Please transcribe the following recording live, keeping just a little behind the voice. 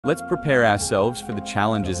Let's prepare ourselves for the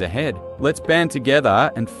challenges ahead. Let's band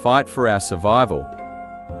together and fight for our survival.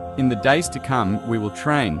 In the days to come, we will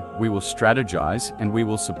train, we will strategize, and we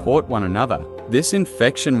will support one another. This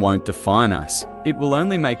infection won't define us. It will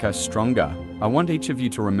only make us stronger. I want each of you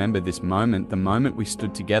to remember this moment, the moment we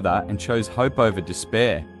stood together and chose hope over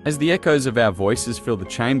despair. As the echoes of our voices fill the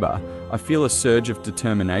chamber, I feel a surge of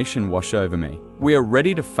determination wash over me. We are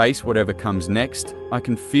ready to face whatever comes next. I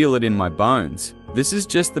can feel it in my bones. This is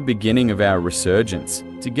just the beginning of our resurgence.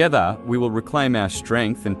 Together, we will reclaim our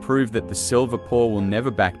strength and prove that the Silver Paw will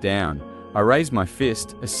never back down. I raise my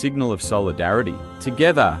fist, a signal of solidarity.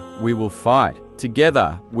 Together, we will fight.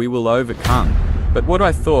 Together, we will overcome. But what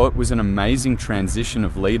I thought was an amazing transition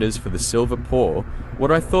of leaders for the Silver Paw,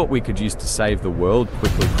 what I thought we could use to save the world,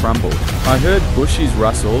 quickly crumbled. I heard bushes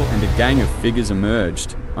rustle and a gang of figures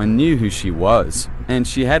emerged. I knew who she was, and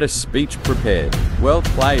she had a speech prepared. Well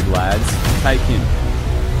played, lads. Take him.